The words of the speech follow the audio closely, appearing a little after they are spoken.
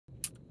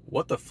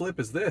What the flip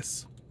is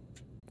this?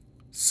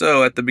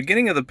 So at the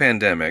beginning of the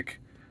pandemic,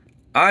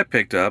 I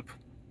picked up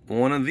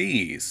one of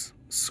these,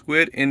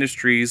 Squid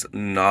Industries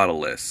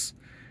Nautilus.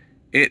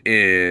 It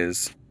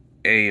is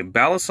a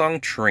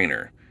balisong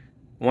trainer.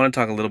 I want to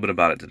talk a little bit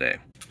about it today.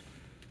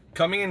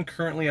 Coming in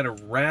currently at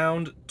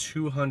around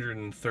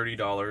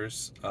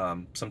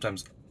 $230,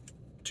 sometimes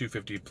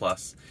 $250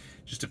 plus,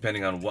 just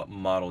depending on what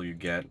model you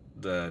get,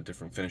 the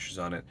different finishes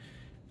on it.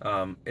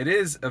 It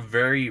is a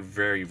very,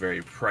 very,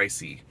 very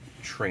pricey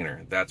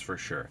trainer, that's for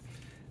sure.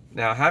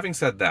 Now, having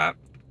said that,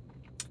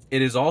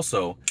 it is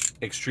also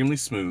extremely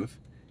smooth,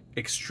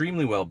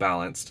 extremely well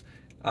balanced,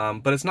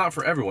 but it's not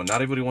for everyone.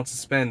 Not everybody wants to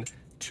spend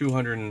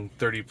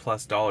 $230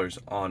 plus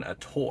on a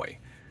toy.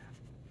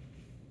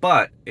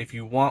 But if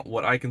you want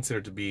what I consider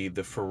to be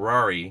the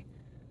Ferrari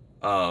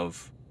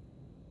of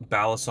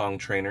balisong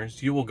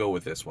trainers, you will go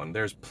with this one.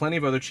 There's plenty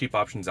of other cheap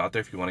options out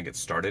there if you want to get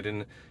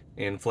started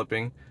in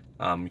flipping. You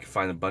can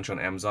find a bunch on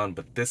Amazon,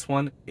 but this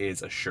one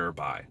is a sure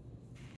buy.